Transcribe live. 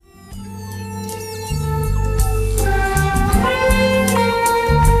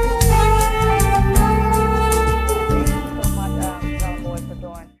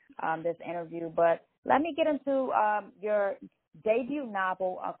this interview, but let me get into your debut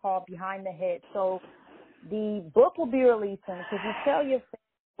novel called Behind the Hits. So the book will be releasing. Could you tell your fans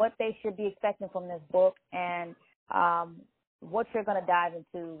what they should be expecting from this book and what you're going to dive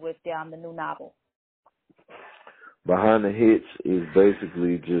into with the new novel? Behind the Hits is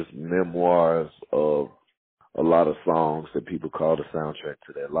basically just memoirs of a lot of songs that people call the soundtrack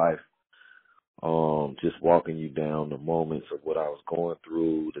to their life. Just walking you down the moments of what I was going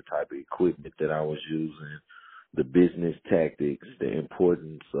through, the type of equipment that I was using, the business tactics, the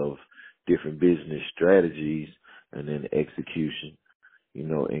importance of different business strategies, and then execution,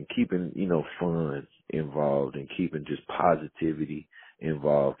 and keeping, fun involved and keeping just positivity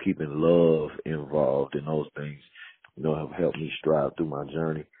involved, keeping love involved, and those things, have helped me strive through my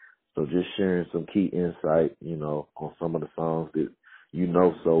journey. So just sharing some key insight, on some of the songs that you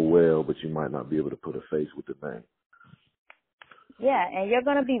know so well, but you might not be able to put a face with the name. Yeah, and you're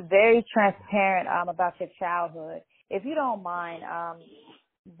going to be very transparent about your childhood. If you don't mind,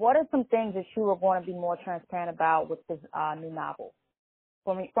 what are some things that you are going to be more transparent about with this new novel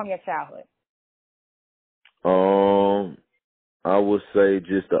from your childhood? I would say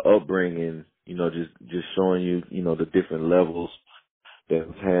just the upbringing, just showing you, the different levels that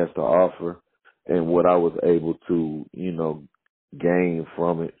it has to offer and what I was able to, gain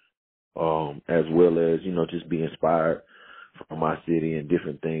from it, as well as, just be inspired from my city and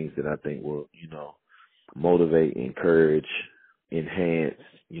different things that I think will, motivate, encourage, enhance,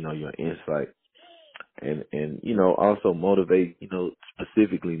 your insight and, also motivate,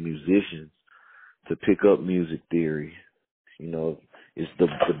 specifically musicians to pick up music theory. It's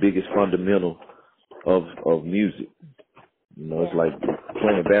the biggest fundamental of music. It's like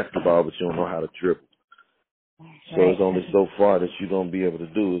playing basketball, but you don't know how to dribble. So it's only so far that you're going to be able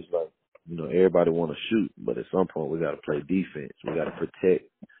to do. It's like, everybody want to shoot, but at some point we got to play defense. We got to protect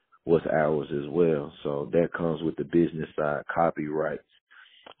what's ours as well. So that comes with the business side, copyrights,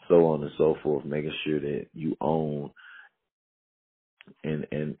 so on and so forth, making sure that you own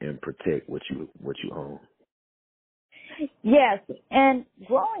and protect what you own. Yes, and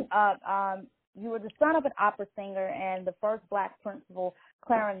growing up, you were the son of an opera singer and the first Black principal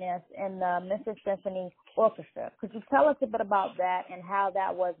clarinetist in the Memphis Symphony Orchestra. Could you tell us a bit about that and how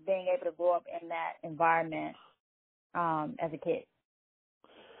that was being able to grow up in that environment as a kid?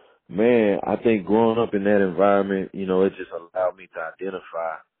 Man, I think growing up in that environment, it just allowed me to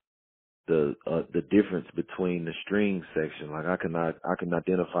identify the difference between the string section. Like I can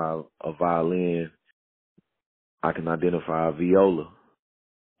identify a violin, I can identify a viola,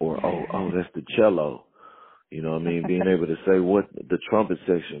 or that's the cello. You know what I mean? Being able to say what the trumpet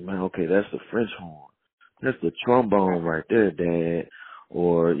section, man, okay, that's the French horn. That's the trombone right there, Dad.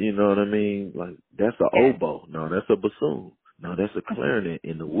 Or, you know what I mean? Like, that's an oboe. No, that's a bassoon. No, that's a clarinet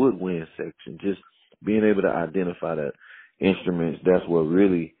in the woodwind section. Just being able to identify that instruments, that's what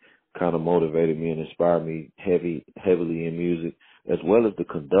really kind of motivated me and inspired me heavily in music, as well as the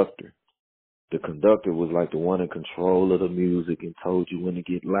conductor. The conductor was like the one in control of the music and told you when to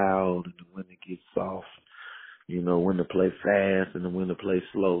get loud and when to get soft, when to play fast and when to play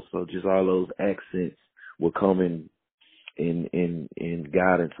slow. So just all those accents were coming in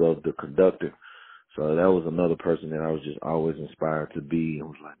guidance of the conductor. So that was another person that I was just always inspired to be. I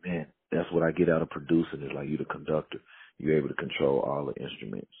was like, man, that's what I get out of producing is like you the conductor. You're able to control all the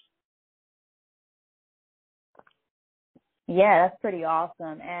instruments. Yeah, that's pretty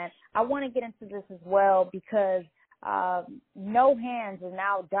awesome. And I want to get into this as well because No Hands is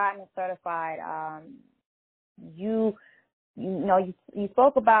now Diamond certified. You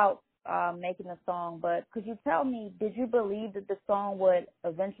spoke about making a song, but could you tell me, did you believe that the song would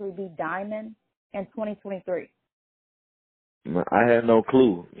eventually be Diamond in 2023? I had no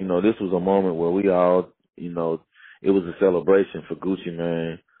clue. This was a moment where we all, it was a celebration for Gucci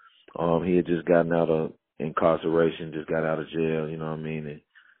Mane. He had just gotten out of incarceration, just got out of jail, you know what I mean?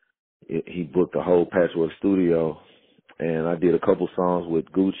 And he booked a whole Patchwork studio, and I did a couple songs with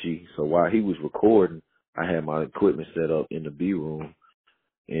Gucci. So while he was recording, I had my equipment set up in the B room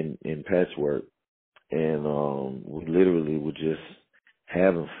in Patchwork, and we literally were just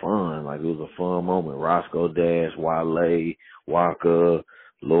having fun. Like, it was a fun moment. Roscoe Dash, Wale, Waka,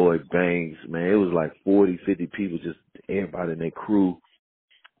 Lloyd Banks, man, it was like 40, 50 people, just everybody in their crew.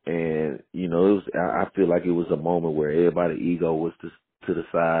 And, I feel like it was a moment where everybody's ego was to the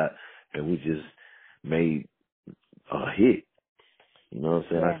side, and we just made a hit. You know what I'm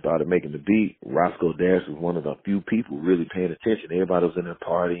saying? Yeah. I started making the beat. Roscoe Dash was one of the few people really paying attention. Everybody was in there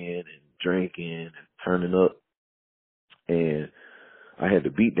partying and drinking and turning up. And I had the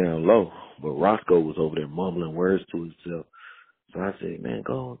beat down low, but Roscoe was over there mumbling words to himself. So I said, man,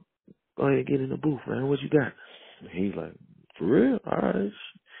 go go ahead and get in the booth, man. What you got? And he's like, for real? All right.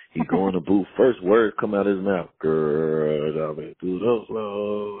 He go in the booth. First word come out of his mouth. Girl, I've been through the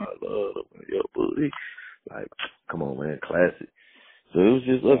flow. I love your booty. Like, come on, man. Classic. So it was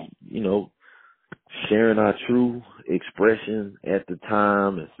just us, sharing our true expression at the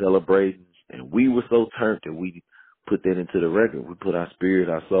time and celebrating. And we were so turned that we put that into the record. We put our spirit,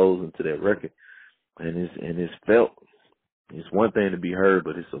 our souls into that record. And it's felt. It's one thing to be heard,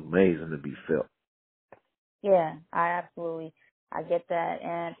 but it's amazing to be felt. Yeah, I get that.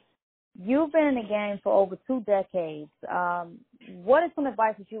 And you've been in the game for over 2 decades. What is some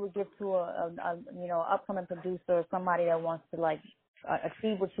advice that you would give to a upcoming producer or somebody that wants to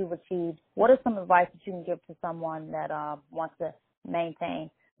achieve what you've achieved? What is some advice that you can give to someone that wants to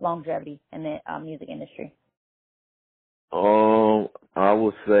maintain longevity in the music industry? I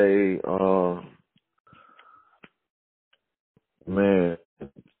would say, man,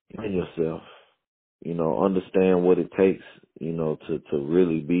 in yourself, understand what it takes, to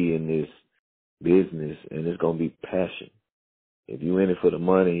really be in this business, and it's going to be passion. If you're in it for the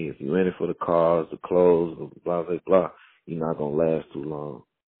money, if you're in it for the cars, the clothes, blah, blah, blah, you're not going to last too long.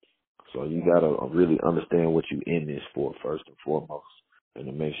 So you got to really understand what you're in this for first and foremost, and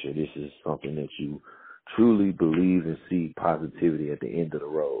to make sure this is something that you truly believe and see positivity at the end of the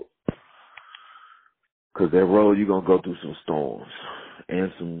road. Because that road, you're going to go through some storms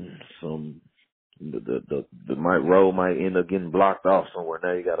and the road might end up getting blocked off somewhere.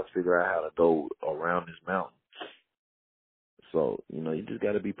 Now you got to figure out how to go around this mountain. So, you just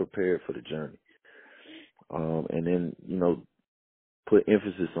got to be prepared for the journey. And then, put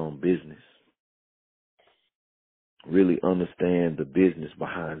emphasis on business. Really understand the business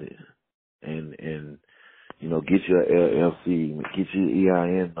behind it. And get your LLC, get your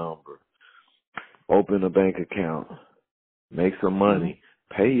EIN number, open a bank account, make some money,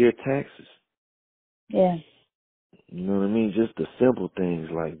 pay your taxes. Yeah. You know what I mean? Just the simple things,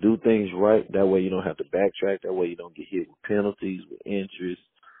 like do things right. That way you don't have to backtrack. That way you don't get hit with penalties, with interest.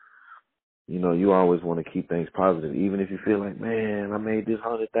 You always want to keep things positive. Even if you feel like, man, I made this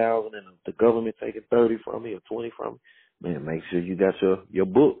 100,000 and the government taking 30 from me or 20 from me. Man, make sure you got your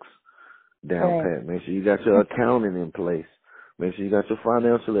books down pat. Make sure you got your accounting in place. Make sure you got your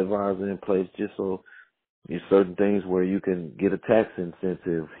financial advisor in place, just so there's certain things where you can get a tax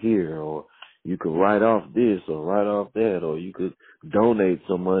incentive here, or you could write off this or write off that, or you could donate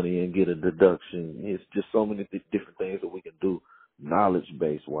some money and get a deduction. It's just so many different things that we can do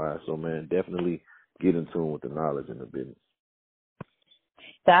knowledge-based wise. So, man, definitely get in tune with the knowledge in the business.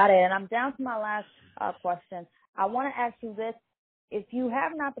 Got it. And I'm down to my last question. I want to ask you this. If you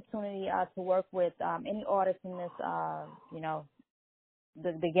have an opportunity to work with any artist in this,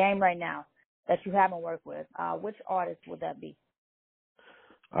 the game right now that you haven't worked with, which artist would that be?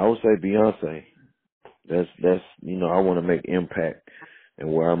 I would say Beyonce. That's I want to make impact,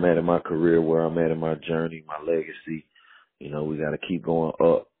 and where I'm at in my career, where I'm at in my journey, my legacy. We got to keep going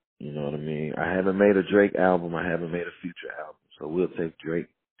up. You know what I mean? I haven't made a Drake album. I haven't made a Future album. So we'll take Drake,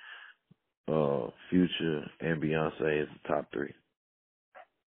 Future, and Beyonce as the top 3.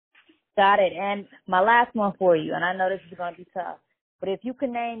 Got it. And my last one for you, and I know this is going to be tough, but if you could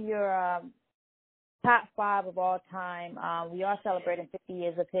name your top 5 of all time, we are celebrating 50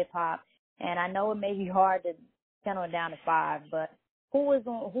 years of hip-hop, and I know it may be hard to channel it down to 5, but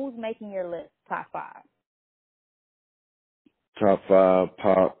who's making your list, top 5? Top 5,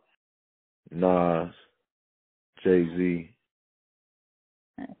 Pop, Nas, Jay-Z.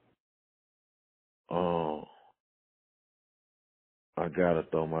 I gotta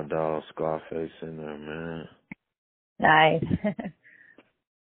throw my dog Scarface in there, man. Nice.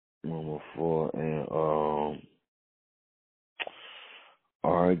 Number 4, and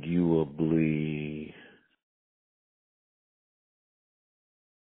arguably,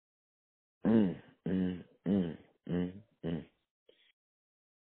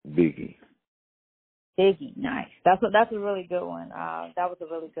 Biggie. Biggie, nice. That's a really good one. That was a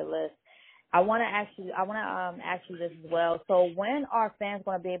really good list. I want to ask you this as well. So when are fans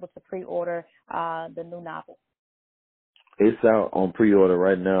going to be able to pre-order the new novel? It's out on pre-order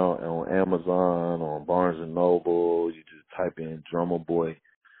right now on Amazon, on Barnes & Noble. You just type in Drumma Boy,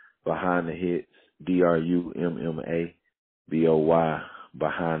 Behind the Hits, DRUMMA BOY,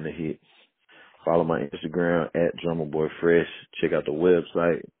 Behind the Hits. Follow my Instagram at Drumma Boy Fresh. Check out the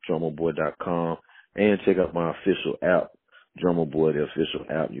website, drummaboy.com, and check out my official app, Drumma Boy, the official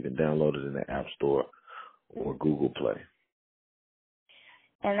app. You can download it in the App Store or Google Play.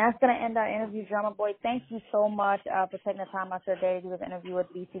 And that's going to end our interview, Drumma Boy. Thank you so much for taking the time out your day to do this interview with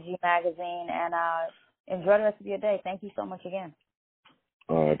BCG Magazine, and enjoy the rest of your day. Thank you so much again.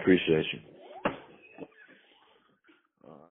 I appreciate you.